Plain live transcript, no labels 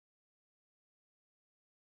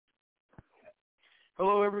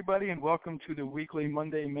Hello, everybody, and welcome to the weekly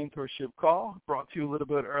Monday mentorship call, brought to you a little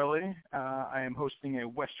bit early. I am hosting a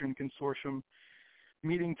Western Consortium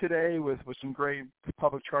meeting today with some great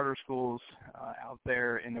public charter schools out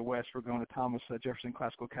there in the West. We're going to Thomas Jefferson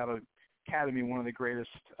Classical Academy, one of the greatest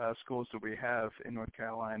schools that we have in North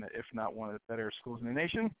Carolina, if not one of the better schools in the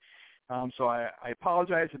nation. So I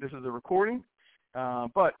apologize that this is a recording,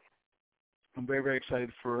 but I'm very, very excited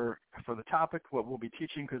for the topic, what we'll be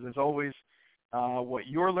teaching, because as always, what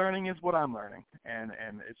you're learning is what I'm learning, and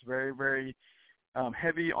it's very, very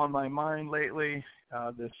heavy on my mind lately,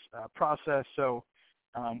 this process. So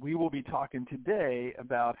we will be talking today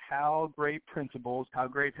about how great principals, how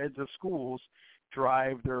great heads of schools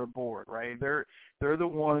drive their board, right? They're the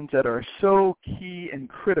ones that are so key and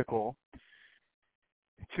critical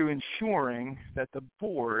to ensuring that the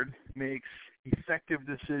board makes effective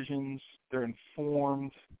decisions, they're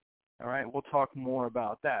informed. All right, we'll talk more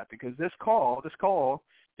about that because this call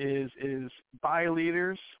is by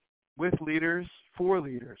leaders, with leaders, for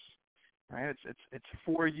leaders. Right? It's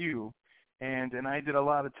for you. And I did a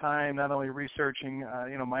lot of time not only researching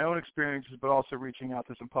my own experiences, but also reaching out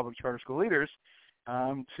to some public charter school leaders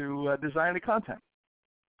to design the content.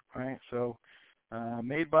 All right, so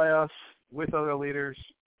made by us, with other leaders,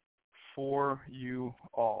 for you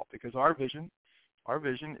all, because our vision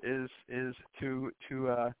is to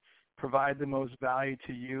provide the most value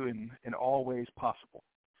to you in all ways possible.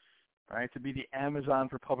 All right, to be the Amazon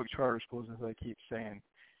for public charter schools, as I keep saying.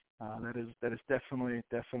 That is definitely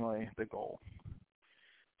the goal.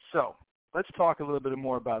 So let's talk a little bit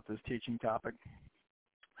more about this teaching topic.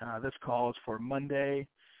 This call is for Monday,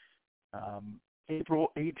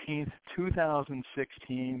 April 18th,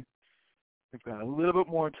 2016. We've got a little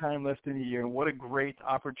bit more time left in the year, and what a great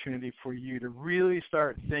opportunity for you to really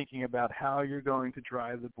start thinking about how you're going to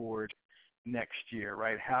drive the board next year,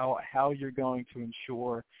 right? How you're going to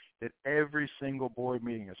ensure that every single board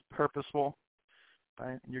meeting is purposeful,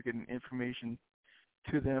 right? And you're getting information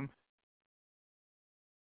to them.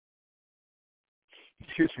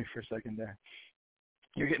 Excuse me for a second there.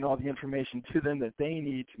 You're getting all the information to them that they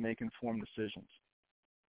need to make informed decisions.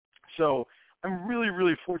 So I'm really,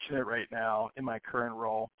 really fortunate right now in my current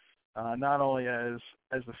role, not only as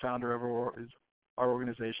the founder of our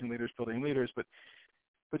organization, Leaders Building Leaders, but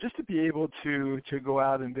just to be able to go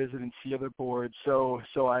out and visit and see other boards. So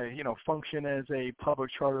I function as a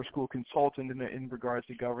public charter school consultant in regards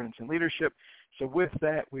to governance and leadership. So with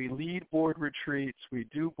that, we lead board retreats, we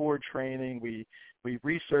do board training, we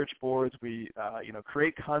research boards, we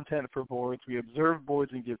create content for boards, we observe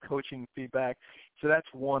boards and give coaching feedback. So that's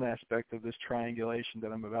one aspect of this triangulation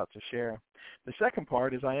that I'm about to share. The second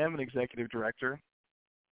part is I am an executive director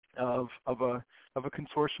of a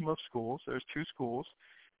consortium of schools. There's 2 schools.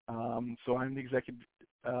 So I'm the executive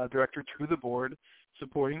director to the board,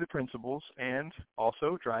 supporting the principals and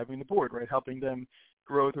also driving the board, right, helping them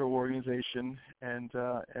grow their organization and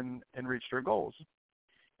reach their goals.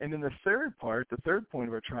 And then the third point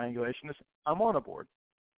of our triangulation is I'm on a board.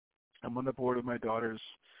 I'm on the board of my daughter's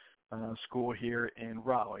school here in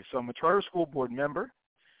Raleigh. So I'm a charter school board member.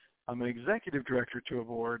 I'm an executive director to a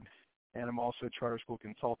board, and I'm also a charter school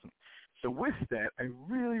consultant. So with that, I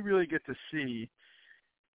really, really get to see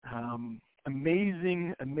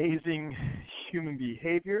amazing human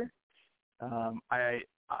behavior. I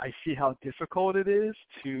see how difficult it is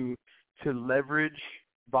to leverage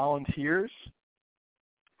volunteers,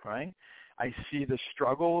 right? I see the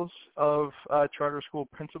struggles of charter school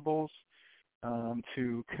principals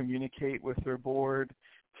to communicate with their board,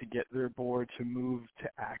 to get their board to move to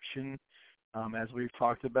action. As we've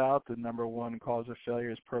talked about, the number one cause of failure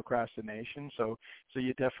is procrastination. So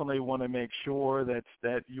you definitely want to make sure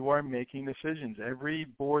that you are making decisions. Every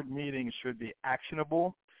board meeting should be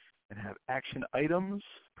actionable and have action items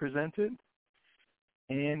presented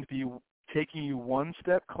and be taking you one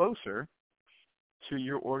step closer to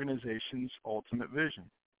your organization's ultimate vision.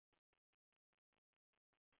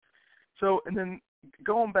 So, and then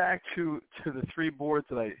going back to the 3 boards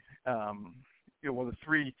that the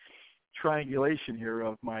 3 triangulation here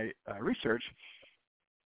of my research,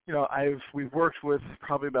 we've worked with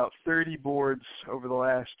probably about 30 boards over the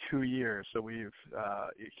last 2 years. So we've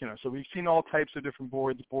seen all types of different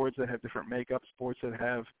boards that have different makeups, boards that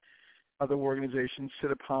have other organizations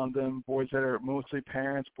sit upon them, boards that are mostly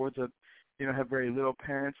parents, boards that have very little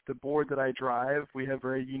parents. The board that I drive, we have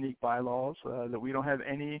very unique bylaws that we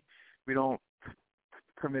don't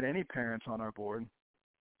permit any parents on our board.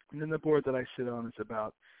 And then the board that I sit on is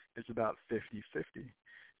about 50-50.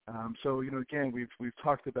 So again, we've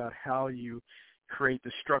talked about how you create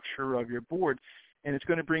the structure of your board, and it's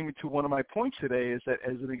going to bring me to one of my points today. Is that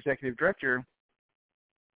as an executive director,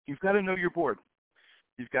 you've got to know your board.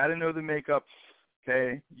 You've got to know the makeups,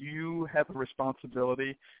 okay? You have a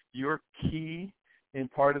responsibility. You're key in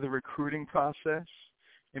part of the recruiting process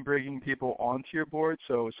in bringing people onto your board.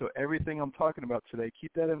 So everything I'm talking about today,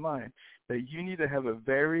 keep that in mind, that you need to have a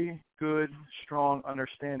very good, strong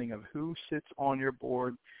understanding of who sits on your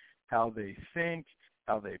board, how they think,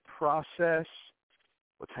 how they process,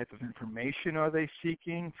 what type of information are they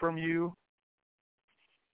seeking from you.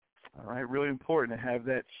 All right, really important to have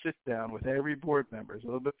that sit down with every board member. It's a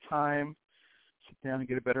little bit of time, sit down and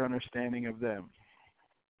get a better understanding of them.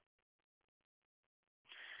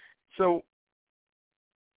 So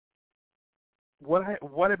what I've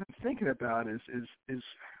been thinking about is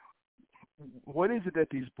what is it that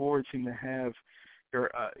these boards seem to have, or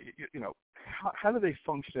how do they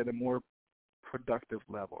function at a more productive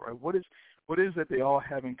level, right? What is that they all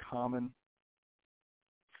have in common?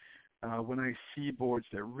 When I see boards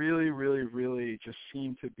that really, really, really just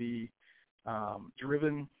seem to be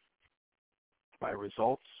driven by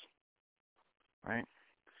results, right?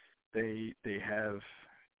 They have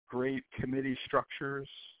great committee structures.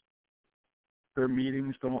 Their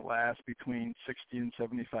meetings don't last between 60 and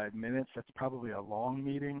 75 minutes. That's probably a long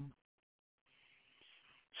meeting.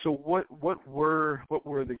 So what were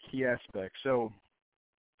the key aspects? So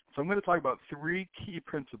I'm going to talk about three key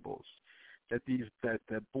principles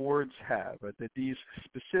that boards have, that these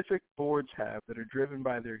specific boards have that are driven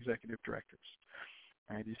by their executive directors.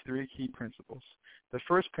 All right, these three key principles. The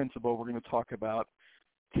first principle we're going to talk about,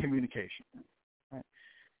 communication. Right?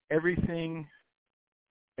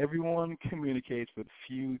 Everyone communicates, but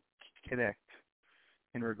few connect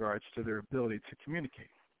in regards to their ability to communicate.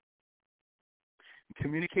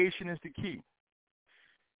 Communication is the key.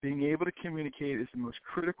 Being able to communicate is the most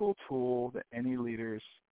critical tool that any leaders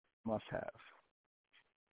must have.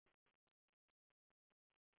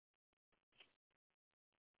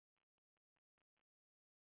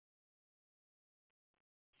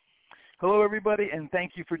 Hello, everybody, and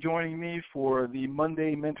thank you for joining me for the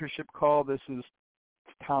Monday Mentorship Call. This is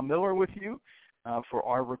Tom Miller with you for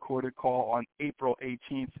our recorded call on April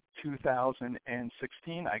 18th,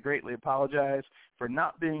 2016. I greatly apologize for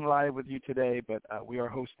not being live with you today, but we are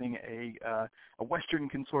hosting a Western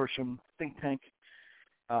Consortium think tank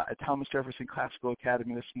at Thomas Jefferson Classical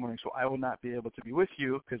Academy this morning, so I will not be able to be with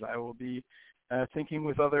you because I will be thinking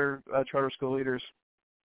with other charter school leaders.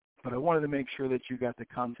 But I wanted to make sure that you got the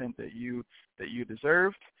content that you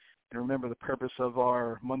deserved. And remember, the purpose of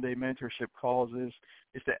our Monday mentorship calls is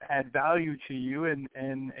to add value to you, and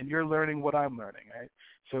you're learning what I'm learning, right?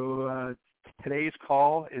 So today's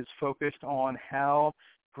call is focused on how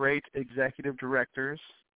great executive directors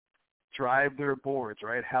drive their boards,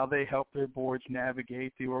 right? How they help their boards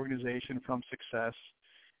navigate the organization from success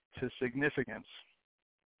to significance.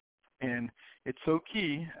 And it's so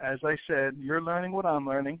key, as I said, you're learning what I'm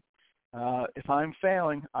learning. If I'm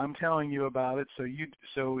failing, I'm telling you about it, so you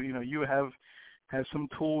have some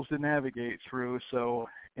tools to navigate through. So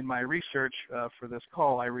in my research for this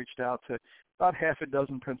call, I reached out to about half a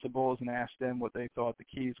dozen principals and asked them what they thought the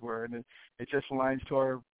keys were, and it just aligns to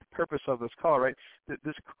our purpose of this call, right?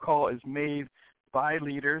 This call is made by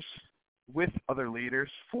leaders with other leaders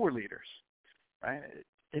for leaders, right?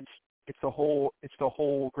 It's the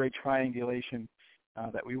whole great triangulation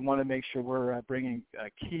that we want to make sure we're bringing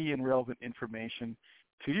key and relevant information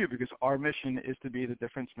to you, because our mission is to be the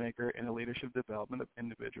difference maker in the leadership development of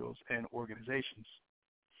individuals and organizations.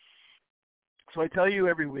 So I tell you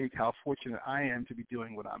every week how fortunate I am to be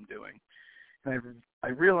doing what I'm doing. And I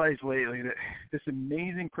realized lately that this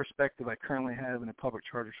amazing perspective I currently have in the public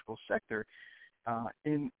charter school sector,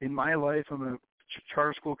 in my life, I'm a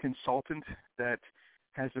charter school consultant that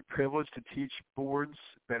has the privilege to teach boards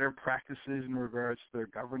better practices in regards to their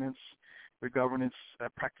governance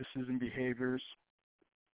practices and behaviors.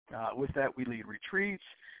 With that, we lead retreats,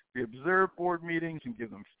 we observe board meetings and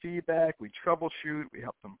give them feedback, we troubleshoot, we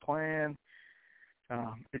help them plan.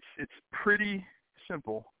 It's pretty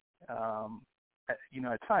simple,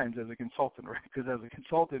 at times as a consultant, right? Because as a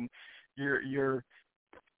consultant, you're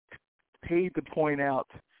paid to point out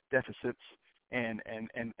deficits and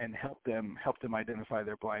help them identify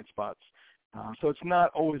their blind spots. So it's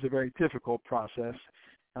not always a very difficult process,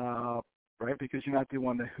 right? Because you're not the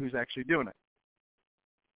one who's actually doing it.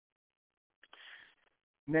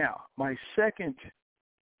 Now, my second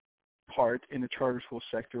part in the charter school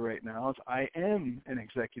sector right now is I am an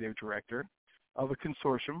executive director of a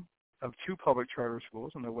consortium of 2 public charter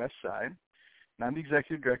schools on the west side, and I'm the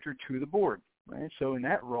executive director to the board, right? So in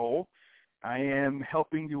that role, I am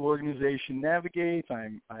helping the organization navigate.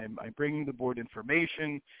 I'm bringing the board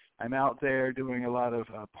information. I'm out there doing a lot of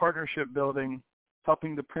partnership building.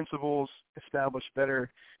 helping the principals establish better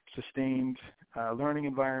sustained learning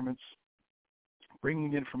environments,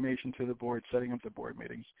 bringing the information to the board, setting up the board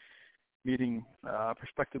meetings, meeting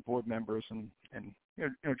prospective board members, and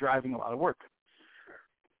driving a lot of work.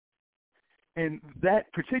 And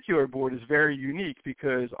that particular board is very unique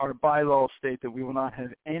because our bylaws state that we will not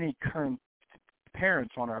have any current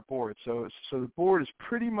parents on our board. So the board is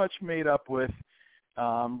pretty much made up with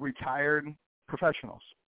retired professionals.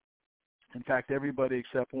 In fact, everybody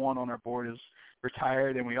except one on our board is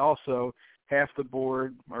retired, and we also, half the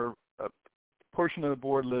board or a portion of the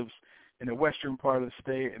board lives in the western part of the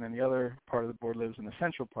state, and then the other part of the board lives in the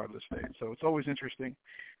central part of the state. So it's always interesting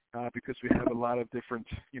because we have a lot of different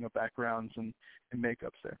backgrounds and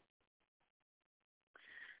makeups there.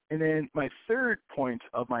 And then my third point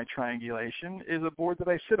of my triangulation is a board that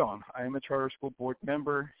I sit on. I am a charter school board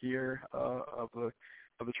member here of the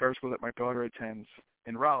charter school that my daughter attends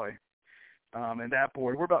in Raleigh. And that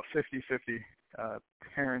board, we're about 50-50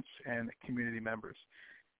 parents and community members.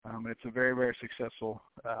 And it's a very, very successful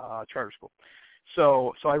charter school.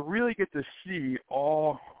 So I really get to see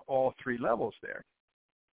all three levels there.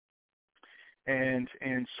 And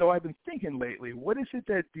so I've been thinking lately, what is it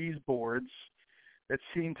that these boards that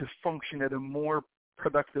seem to function at a more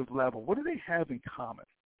productive level, what do they have in common?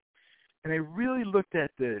 And I really looked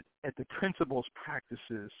at the principal's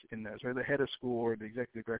practices in those, or the head of school or the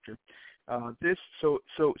executive director. This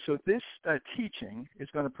teaching is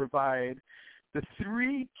going to provide the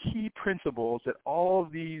three key principles that all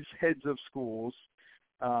of these heads of schools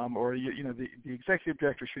or the executive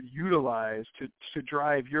director should utilize to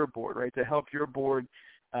drive your board, right? To help your board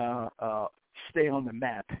stay on the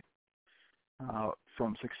map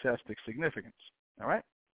from success to significance. All right.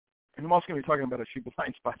 And I'm also going to be talking about a few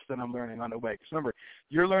blind spots that I'm learning on the way. Because remember,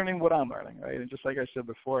 you're learning what I'm learning, right? And just like I said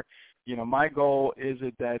before, my goal is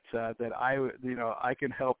that I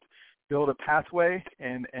can help build a pathway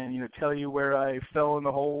and tell you where I fell in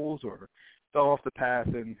the holes or fell off the path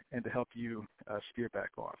and to help you steer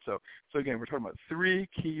back on. So again, we're talking about three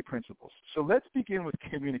key principles. So let's begin with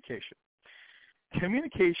communication.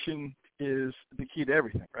 Communication is the key to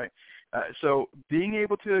everything, right? So being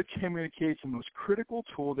able to communicate is the most critical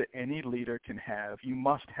tool that any leader can have. You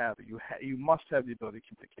must have it. You must have the ability to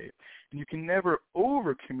communicate. And you can never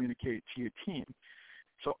over-communicate to your team.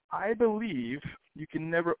 So I believe you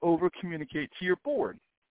can never over-communicate to your board.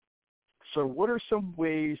 So what are some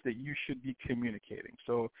ways that you should be communicating?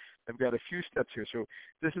 So I've got a few steps here. So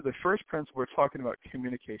this is the first principle. We're talking about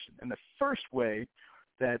communication. And the first way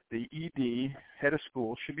that the ED, head of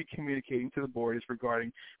school, should be communicating to the board is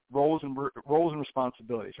regarding roles and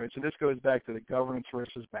responsibilities, right? So this goes back to the governance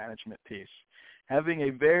versus management piece. Having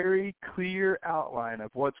a very clear outline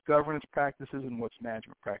of what's governance practices and what's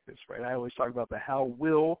management practice, right? I always talk about the how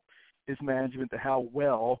will is management, the how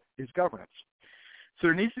well is governance. So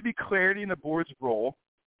there needs to be clarity in the board's role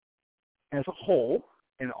as a whole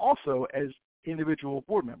and also as individual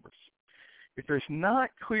board members. If there's not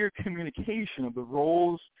clear communication of the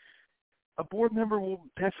roles, a board member will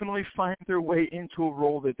definitely find their way into a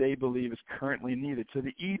role that they believe is currently needed. So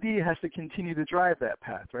the ED has to continue to drive that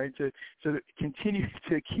path, right? So continue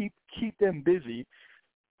to keep them busy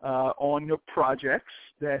on the projects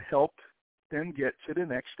that help them get to the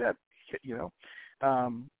next step,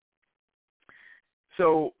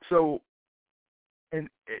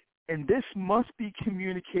 And this must be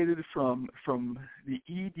communicated from the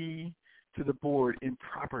ED to the board in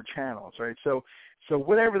proper channels, right? So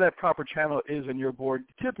whatever that proper channel is on your board,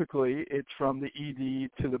 typically it's from the ED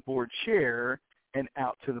to the board chair and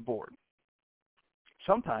out to the board.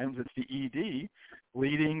 Sometimes it's the ED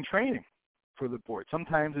leading training for the board.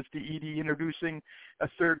 Sometimes it's the ED introducing a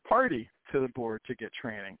third party to the board to get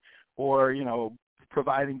training, or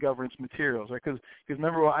providing governance materials, right? Because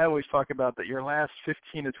remember what I always talk about, that your last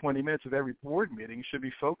 15 to 20 minutes of every board meeting should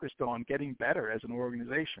be focused on getting better as an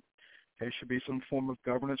organization. Okay, it should be some form of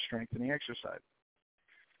governance strengthening exercise.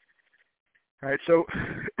 All right, so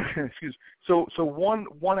so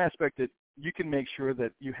one aspect that you can make sure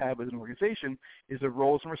that you have as an organization is the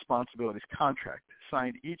roles and responsibilities contract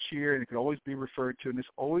signed each year, and it can always be referred to, and this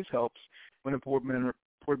always helps when a board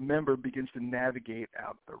member begins to navigate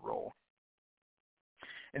out the role.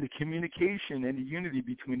 And the communication and the unity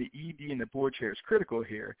between the ED and the board chair is critical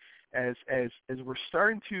here, as we're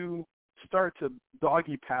starting to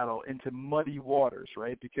doggy paddle into muddy waters,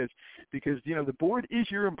 right? Because the board is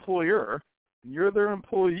your employer, You're their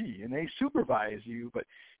employee, and they supervise you, but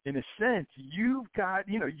in a sense, you've got,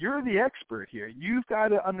 you're the expert here. You've got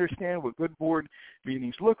to understand what good board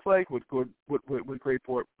meetings look like, what great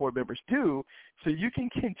board members do, so you can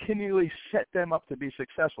continually set them up to be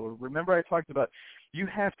successful. Remember I talked about you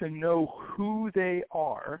have to know who they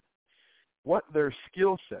are, what their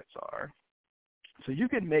skill sets are, so you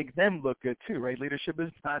can make them look good too, right? Leadership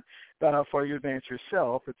is not about how far you advance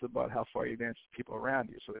yourself. It's about how far you advance the people around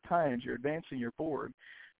you. So at times you're advancing your board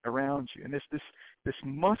around you. And this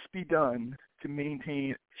must be done to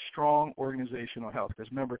maintain strong organizational health.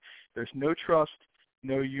 Because remember, there's no trust,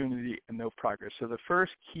 no unity, and no progress. So the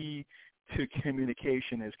first key to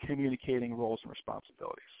communication is communicating roles and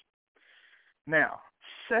responsibilities. Now,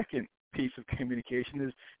 second piece of communication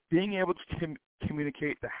is being able to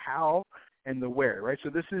communicate the how and the where, right? So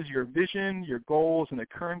this is your vision, your goals, and the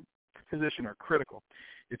current position are critical.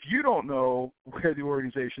 If you don't know where the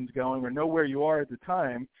organization's going or know where you are at the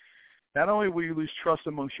time, not only will you lose trust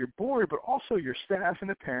amongst your board, but also your staff and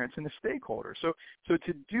the parents and the stakeholders. So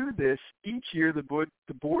to do this, each year the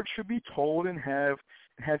board should be told and have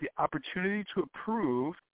the opportunity to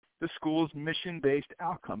approve the school's mission-based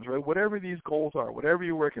outcomes, right? Whatever these goals are, whatever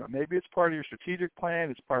you're working on. Maybe it's part of your strategic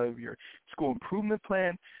plan, it's part of your school improvement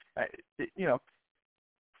plan. If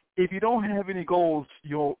you don't have any goals,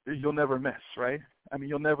 you'll never miss, right? I mean,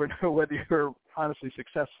 you'll never know whether you're honestly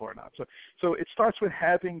successful or not. So it starts with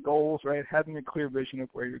having goals, right? Having a clear vision of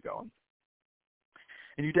where you're going.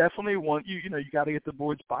 And you definitely want, you got to get the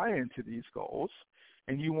board's buy-in to these goals,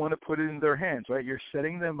 and you want to put it in their hands, right? You're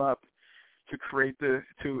setting them up to create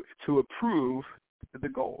to approve the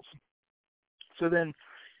goals. So then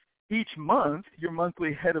each month, your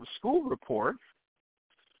monthly head of school report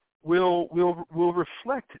will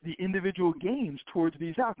reflect the individual gains towards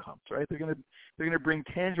these outcomes, right? They're going to bring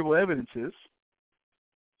tangible evidences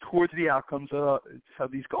towards the outcomes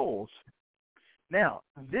of these goals. Now,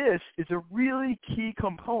 this is a really key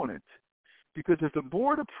component, because if the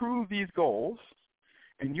board approves these goals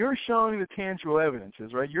and you're showing the tangible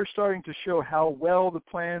evidences, right, you're starting to show how well the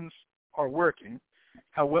plans are working,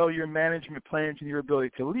 how well your management plans and your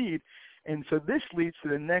ability to lead. And so this leads to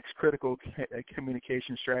the next critical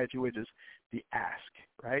communication strategy, which is the ask,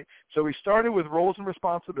 right? So we started with roles and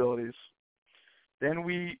responsibilities. Then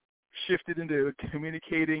we shifted into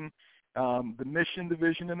communicating the mission, the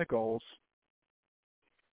vision, and the goals.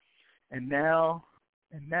 And now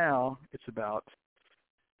it's about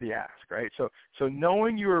the ask, right? So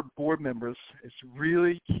knowing your board members is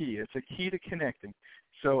really key. It's a key to connecting.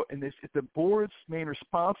 So if the board's main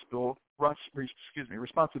responsibility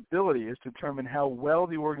is to determine how well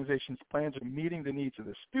the organization's plans are meeting the needs of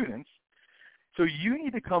the students. So you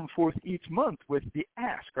need to come forth each month with the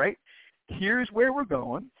ask, right? Here's where we're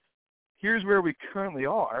going. Here's where we currently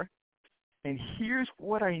are. And here's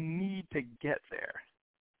what I need to get there.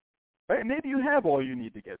 Right? Maybe you have all you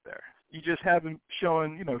need to get there. You just haven't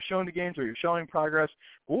shown the gains, or you're showing progress,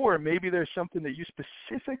 or maybe there's something that you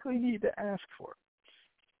specifically need to ask for.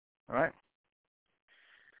 All right.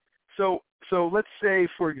 So let's say,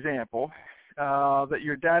 for example, that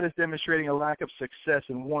your data is demonstrating a lack of success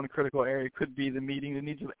in one critical area. It could be the meeting the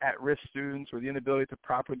needs of at-risk students or the inability to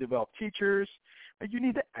properly develop teachers. You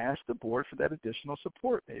need to ask the board for that additional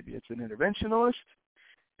support. Maybe it's an interventionist.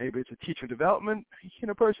 Maybe it's a teacher development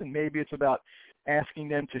person. Maybe it's about asking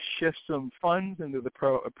them to shift some funds into the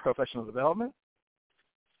professional development.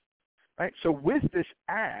 Right? So with this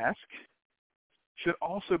ask should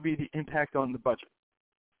also be the impact on the budget.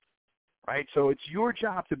 Right? So it's your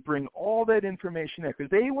job to bring all that information in,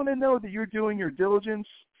 because they want to know that you're doing your diligence,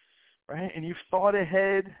 right? And you've thought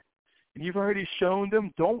ahead, and you've already shown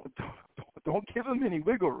them. Don't give them any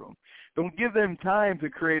wiggle room. Don't give them time to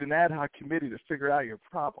create an ad hoc committee to figure out your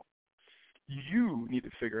problem. You need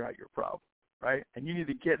to figure out your problem, right? And you need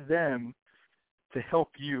to get them to help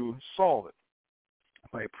you solve it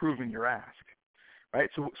by approving your ask. Right,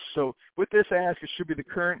 so with this ask, it should be the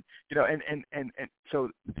current, and so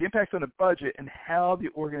the impact on the budget and how the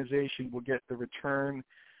organization will get the return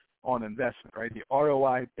on investment, right? The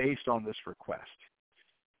ROI based on this request.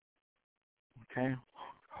 Okay,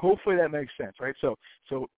 hopefully that makes sense, right? So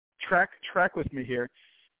track with me here.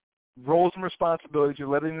 Roles and responsibilities. You're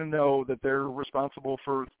letting them know that they're responsible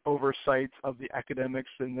for oversight of the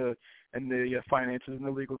academics and the finances and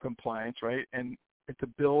the legal compliance, right? And to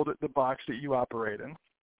build the box that you operate in.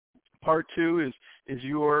 Part two is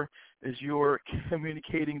your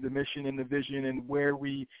communicating the mission and the vision and where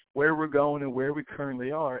we're going and where we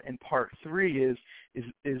currently are. And part three is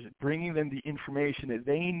bringing them the information that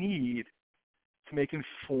they need to make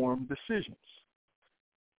informed decisions.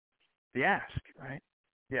 The ask, right?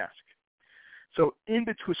 The ask. So in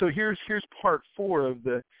between, so here's part 4 of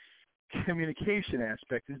the communication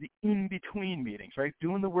aspect, is the in-between meetings, right?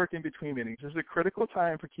 Doing the work in between meetings. This is a critical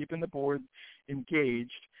time for keeping the board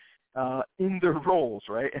engaged in their roles,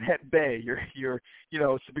 right? And at bay,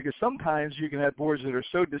 because sometimes you can have boards that are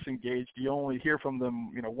so disengaged you only hear from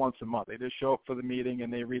them, once a month. They just show up for the meeting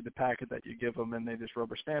and they read the packet that you give them and they just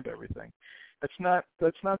rubber stamp everything. That's not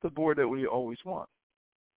the board that we always want.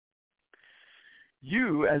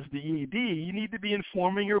 You, as the ED, you need to be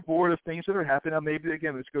informing your board of things that are happening. Now, maybe,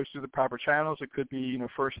 again, this goes through the proper channels. It could be,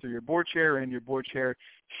 first through your board chair, and your board chair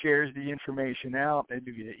shares the information out,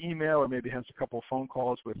 maybe via email, or maybe has a couple of phone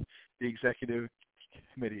calls with the executive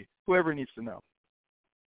committee, whoever needs to know.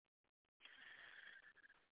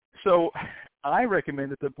 So I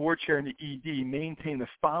recommend that the board chair and the ED maintain the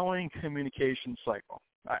following communication cycle.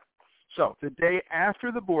 All right. So the day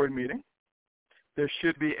after the board meeting, there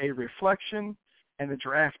should be a reflection and the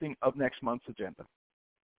drafting of next month's agenda.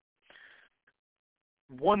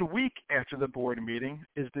 1 week after the board meeting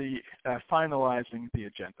is the finalizing the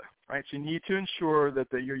agenda, right? So you need to ensure that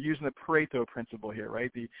you're using the Pareto principle here,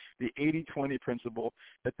 right? The 80-20 principle,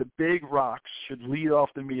 that the big rocks should lead off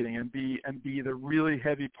the meeting and be the really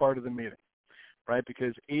heavy part of the meeting, right?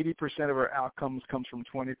 Because 80% of our outcomes comes from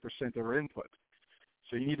 20% of our input.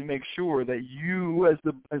 So you need to make sure that you, as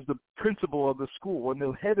the principal of the school and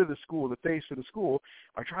the head of the school, the face of the school,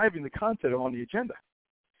 are driving the content on the agenda.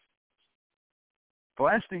 The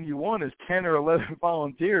last thing you want is 10 or 11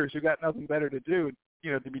 volunteers who got nothing better to do,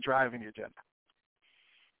 to be driving the agenda.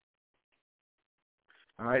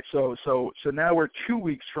 All right. So now we're 2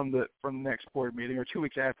 weeks from the next board meeting, or 2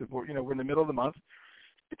 weeks after the board. We're in the middle of the month.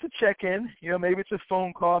 It's a check-in, maybe it's a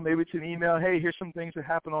phone call, maybe it's an email. Hey, here's some things that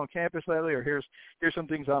happened on campus lately, or here's some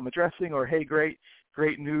things I'm addressing, or hey, great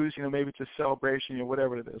news. Maybe it's a celebration,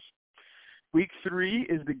 whatever it is. Week 3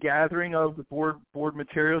 is the gathering of the board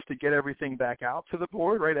materials to get everything back out to the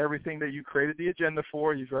board, right? Everything that you created the agenda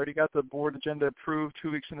for. You've already got the board agenda approved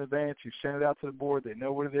 2 weeks in advance. You've sent it out to the board. They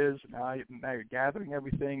know what it is. Now you're gathering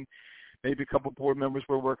everything. Maybe a couple board members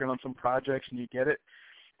were working on some projects, and you get it,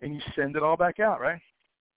 and you send it all back out, right?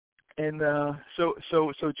 And so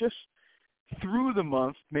just through the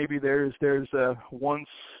month, maybe there's once,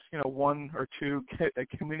 1 or 2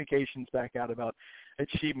 communications back out about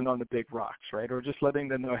achievement on the big rocks, right? Or just letting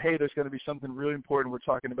them know, hey, there's going to be something really important we're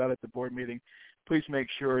talking about at the board meeting. Please make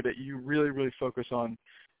sure that you really, really focus on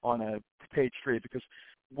page 3, because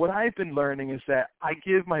what I've been learning is that I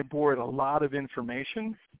give my board a lot of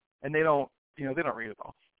information, and they don't read it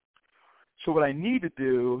all. So what I need to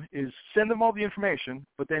do is send them all the information,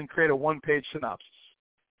 but then create a 1-page synopsis.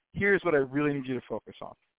 Here's what I really need you to focus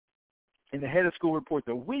on. And the head of school report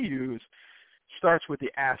that we use starts with the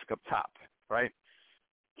ask up top, right?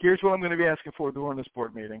 Here's what I'm going to be asking for during this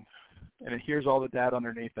board meeting, and then here's all the data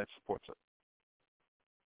underneath that supports it.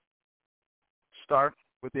 Start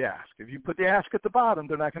with the ask. If you put the ask at the bottom,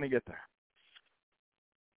 they're not going to get there.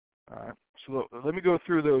 All right. So let me go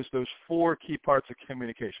through those 4 key parts of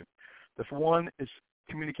communication. The 1 is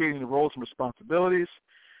communicating the roles and responsibilities.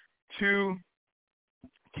 2,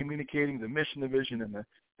 communicating the mission, the vision, and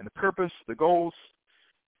the purpose, the goals.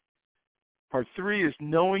 Part 3 is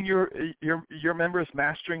knowing your members,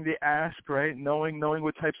 mastering the ask, right? Knowing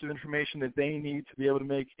what types of information that they need to be able to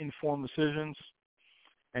make informed decisions.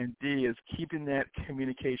 And D is keeping that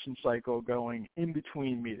communication cycle going in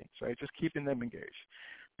between meetings, right? Just keeping them engaged.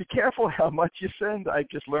 Be careful how much you send. I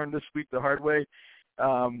just learned this week the hard way.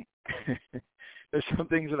 There's some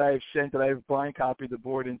things that I've sent that I've blind copied the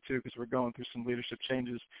board into because we're going through some leadership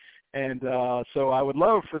changes. And so I would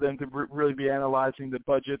love for them to really be analyzing the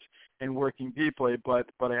budget and working deeply, but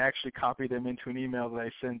I actually copied them into an email that I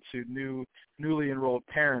sent to newly enrolled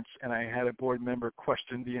parents, and I had a board member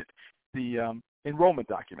question the enrollment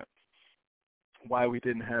document, why we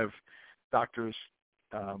didn't have doctors'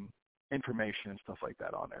 information and stuff like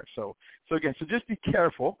that on there. So again, just be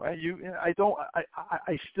careful. Right?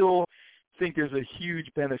 I still think there's a huge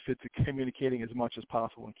benefit to communicating as much as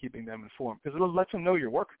possible and keeping them informed, because it lets them know your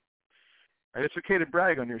work. Right? It's okay to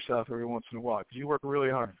brag on yourself every once in a while because you work really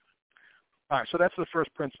hard. All right, so that's the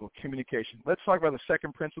first principle, communication. Let's talk about the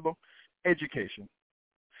second principle, education.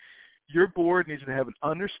 Your board needs to have an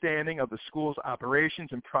understanding of the school's operations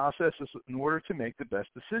and processes in order to make the best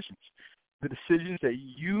decisions, the decisions that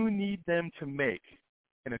you need them to make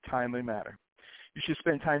in a timely manner. You should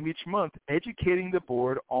spend time each month educating the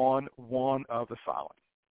board on one of the following.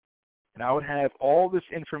 And I would have all this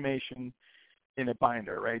information in a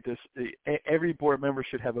binder, right? Every board member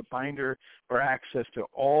should have a binder or access to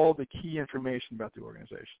all the key information about the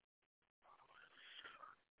organization.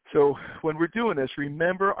 So when we're doing this,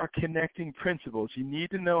 remember our connecting principles. You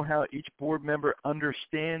need to know how each board member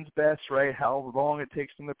understands best, right? How long it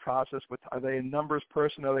takes them to process. Are they a numbers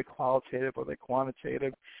person? Are they qualitative? Are they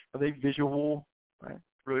quantitative? Are they visual? Right?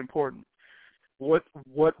 Really important. What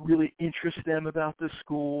really interests them about the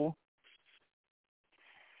school?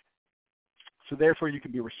 So therefore, you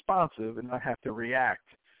can be responsive and not have to react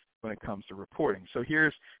when it comes to reporting. So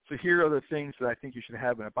here are the things that I think you should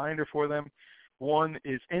have in a binder for them. One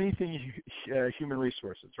is anything human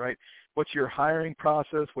resources, right? What's your hiring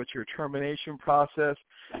process? What's your termination process?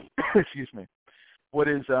 Excuse me. What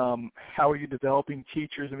is, how are you developing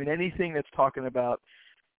teachers? I mean, anything that's talking about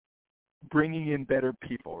bringing in better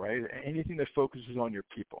people, right? Anything that focuses on your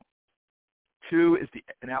people. Two is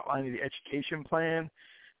an outline of the education plan.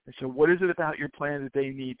 And so what is it about your plan that they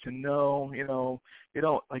need to know?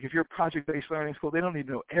 Like if you're a project-based learning school, they don't need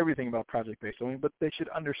to know everything about project-based learning, but they should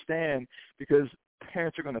understand because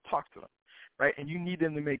parents are going to talk to them, right? And you need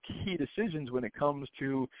them to make key decisions when it comes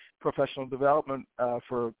to professional development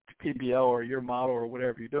for PBL or your model or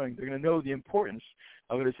whatever you're doing. They're going to know the importance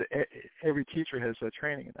of it. Every teacher has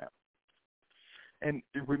training in that. And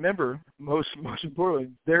remember, most importantly,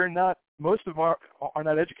 most of them are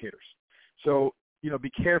not educators. So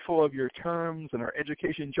be careful of your terms and our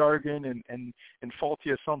education jargon and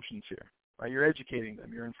faulty assumptions here, right? You're educating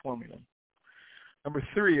them, you're informing them. Number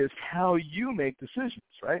three is how you make decisions,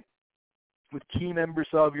 right? With key members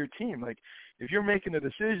of your team. Like if you're making a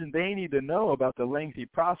decision, they need to know about the lengthy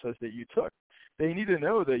process that you took. They need to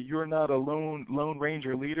know that you're not a lone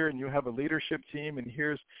ranger leader and you have a leadership team and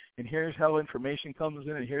here's how information comes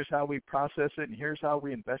in and here's how we process it and here's how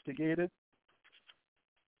we investigate it.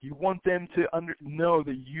 You want them to know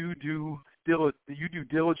that you do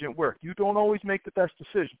diligent work. You don't always make the best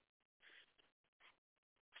decision.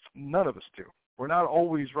 None of us do. We're not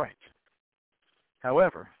always right.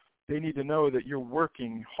 However, they need to know that you're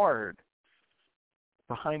working hard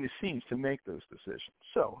behind the scenes to make those decisions.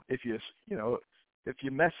 So if you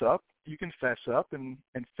mess up, you can fess up and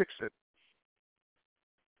fix it.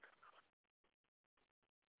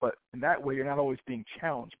 But in that way, you're not always being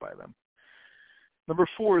challenged by them. Number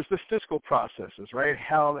four is the fiscal processes, right?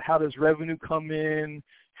 How does revenue come in?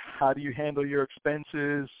 How do you handle your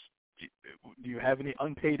expenses? Do you have any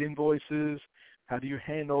unpaid invoices? How do you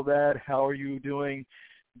handle that? How are you doing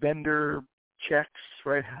vendor checks,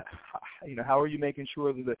 right? How are you making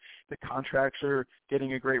sure that the contracts are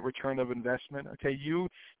getting a great return of investment? Okay, you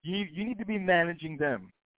need to be managing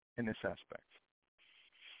them in this aspect.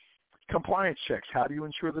 Compliance checks. How do you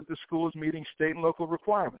ensure that the school is meeting state and local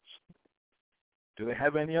requirements? Do they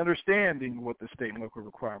have any understanding what the state and local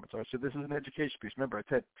requirements are? So this is an education piece. Remember, I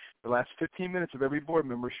said the last 15 minutes of every board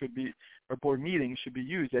member board meeting should be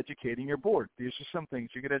used educating your board. These are some things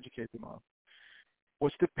you could educate them on.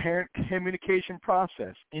 What's the parent communication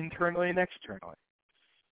process, internally and externally?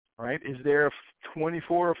 All right? Is there a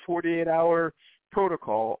 24 or 48-hour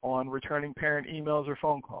protocol on returning parent emails or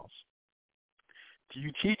phone calls? Do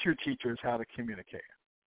you teach your teachers how to communicate?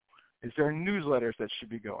 Is there newsletters that should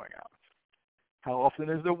be going out? How often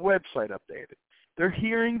is the website updated? They're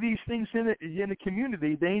hearing these things in the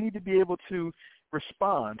community. They need to be able to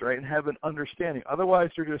respond, right, and have an understanding. Otherwise,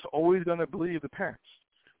 they're just always going to believe the parents.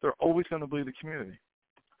 They're always going to believe the community.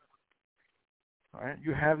 All right?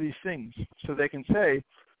 You have these things so they can say,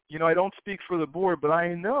 I don't speak for the board, but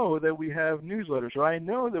I know that we have newsletters, or I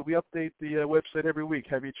know that we update the website every week.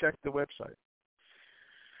 Have you checked the website?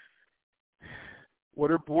 What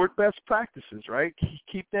are board best practices, right?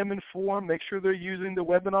 Keep them informed. Make sure they're using the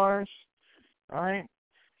webinars, all right?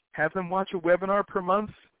 Have them watch a webinar per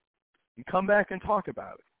month and come back and talk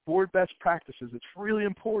about it. Board best practices. It's really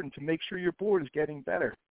important to make sure your board is getting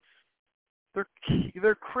better.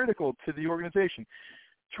 They're critical to the organization.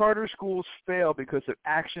 Charter schools fail because of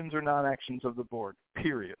actions or non-actions of the board,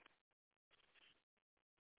 period.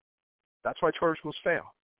 That's why charter schools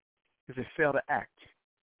fail, because they fail to act.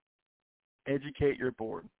 Educate your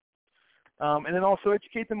board. And then also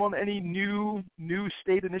educate them on any new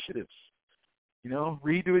state initiatives.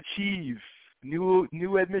 Read to Achieve,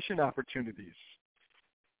 new admission opportunities,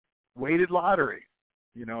 weighted lottery.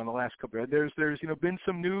 In the last couple of years, there's been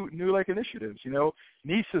some new like initiatives.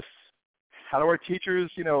 NESIS. How do our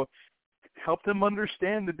teachers help them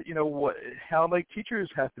understand that how like teachers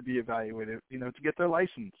have to be evaluated to get their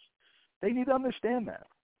license. They need to understand that.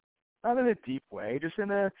 Not in a deep way, just in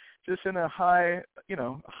a high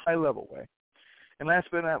level way. And last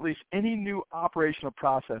but not least, any new operational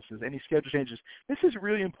processes, any schedule changes. This is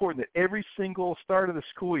really important that every single start of the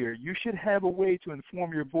school year, you should have a way to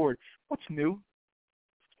inform your board what's new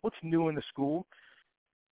in the school.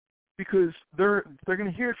 because they're going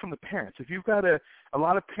to hear it from the parents. If you've got a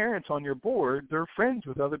lot of parents on your board, they're friends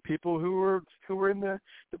with other people who are in the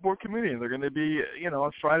board community. They're going to be,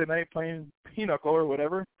 on Friday night playing pinochle or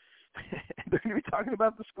whatever. They're going to be talking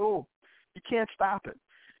about the school. You can't stop it.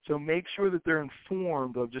 So make sure that they're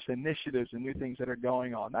informed of just initiatives and new things that are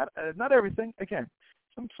going on. Not everything. Again,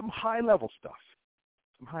 some high level stuff.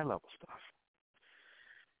 Some high level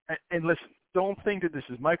stuff. And listen, don't think that this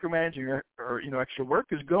is micromanaging or extra work,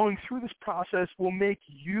 because going through this process will make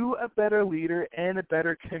you a better leader and a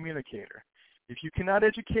better communicator. If you cannot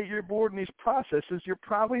educate your board in these processes, you're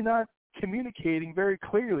probably not communicating very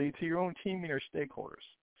clearly to your own team and your stakeholders.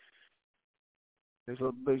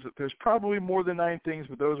 There's probably more than 9 things,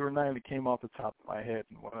 but those were 9 that came off the top of my head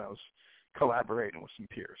when I was collaborating with some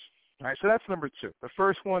peers. All right, so that's number 2. The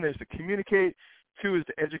first one is to communicate. 2 is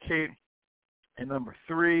to educate. And number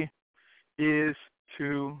 3 is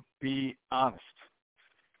to be honest.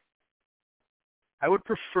 I would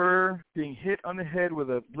prefer being hit on the head with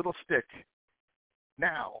a little stick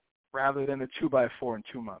now rather than a 2x4 in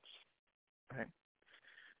 2 months. Right?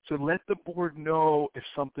 So let the board know if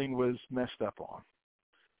something was messed up on.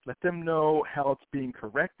 Let them know how it's being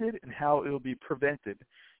corrected and how it will be prevented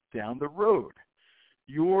down the road.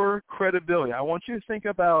 Your credibility. I want you to think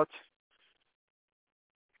about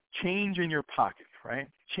change in your pocket, right?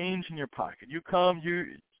 Change in your pocket. You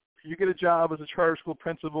get a job as a charter school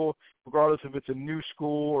principal, regardless if it's a new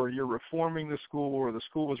school or you're reforming the school or the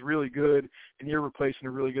school was really good and you're replacing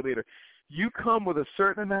a really good leader. You come with a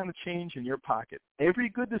certain amount of change in your pocket. Every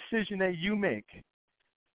good decision that you make,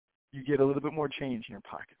 you get a little bit more change in your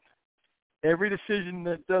pocket. Every decision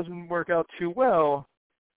that doesn't work out too well,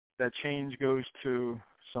 that change goes to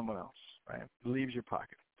someone else, right? It leaves your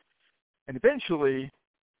pocket. And eventually,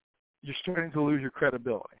 you're starting to lose your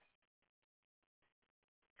credibility.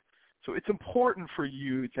 So it's important for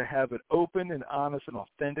you to have an open and honest and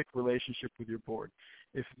authentic relationship with your board.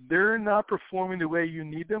 If they're not performing the way you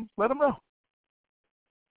need them, let them know.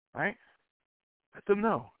 Right? Let them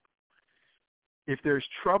know. If there's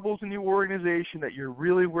troubles in your organization that you're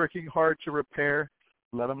really working hard to repair,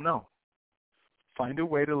 let them know. Find a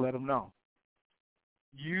way to let them know.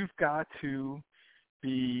 You've got to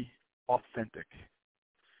be authentic.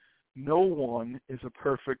 No one is a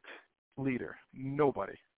perfect leader.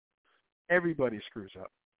 Nobody. Everybody screws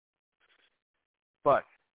up. But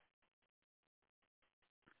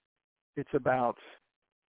it's about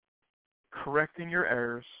correcting your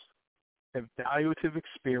errors, evaluative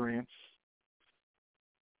experience,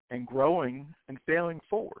 and growing and failing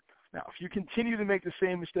forward. Now, if you continue to make the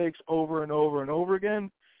same mistakes over and over and over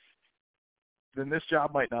again, then this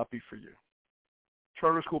job might not be for you.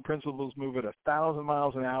 Charter school principals move at 1,000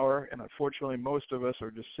 miles an hour, and unfortunately most of us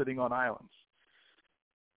are just sitting on islands.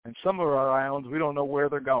 And some of our islands, we don't know where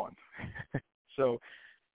they're going. So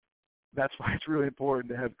that's why it's really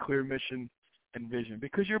important to have clear mission and vision,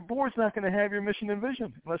 because your board's not going to have your mission and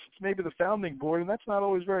vision unless it's maybe the founding board, and that's not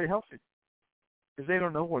always very healthy because they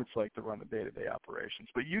don't know what it's like to run the day-to-day operations,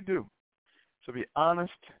 but you do. So be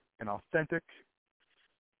honest and authentic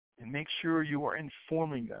and make sure you are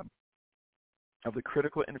informing them of the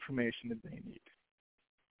critical information that they need.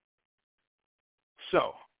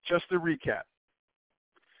 So just to recap,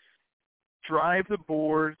 drive the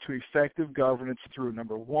board to effective governance through,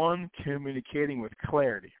 number 1, communicating with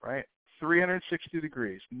clarity, right? 360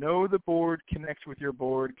 degrees. Know the board, connect with your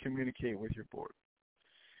board, communicate with your board.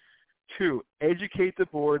 2, educate the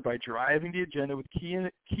board by driving the agenda with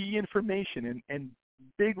key information and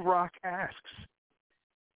big rock asks.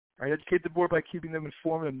 Right? Educate the board by keeping them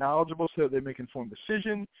informed and knowledgeable so that they make informed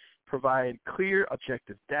decisions, provide clear,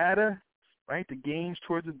 objective data, right, the gains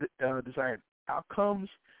towards the desired outcomes,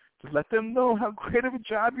 to let them know how great of a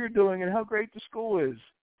job you're doing and how great the school is.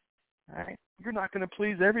 Right? You're not going to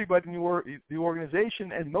please everybody in the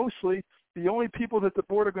organization, and mostly the only people that the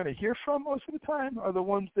board are going to hear from most of the time are the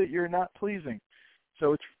ones that you're not pleasing.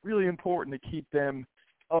 So it's really important to keep them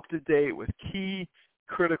up to date with key,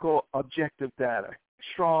 critical, objective data.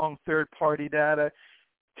 Strong third-party data.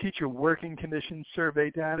 Teacher working conditions survey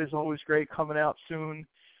data is always great, coming out soon.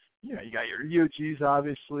 You know, you got your EOGs,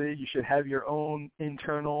 obviously. You should have your own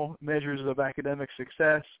internal measures of academic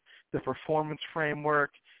success, the performance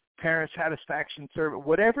framework, parent satisfaction survey,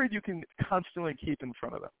 whatever you can constantly keep in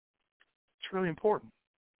front of them. It's really important.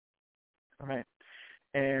 All right.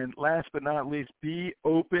 And last but not least, be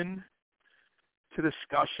open to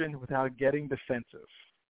discussion without getting defensive.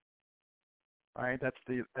 All right,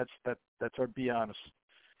 that's our be honest.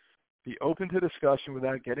 Be open to discussion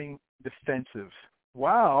without getting defensive,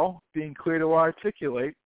 while being clear to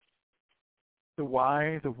articulate the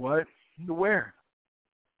why, the what, and the where.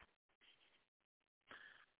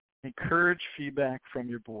 Encourage feedback from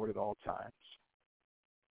your board at all times.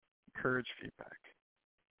 Encourage feedback,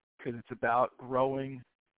 because it's about growing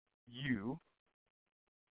you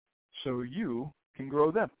so you can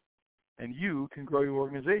grow them, and you can grow your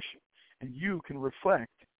organization, and you can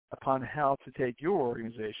reflect upon how to take your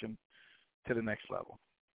organization to the next level.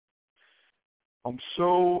 I'm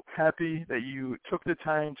so happy that you took the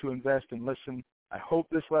time to invest and listen. I hope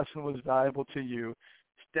this lesson was valuable to you.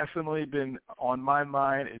 It's definitely been on my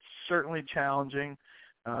mind. It's certainly challenging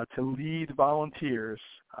to lead volunteers,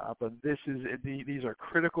 but these are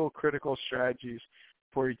critical strategies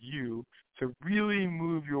for you to really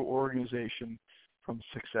move your organization from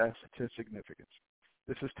success to significance.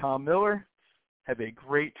 This is Tom Miller. Have a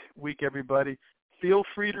great week, everybody. Feel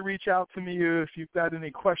free to reach out to me if you've got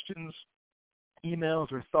any questions,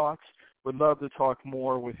 emails, or thoughts. Would love to talk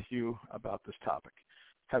more with you about this topic.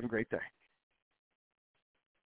 Have a great day.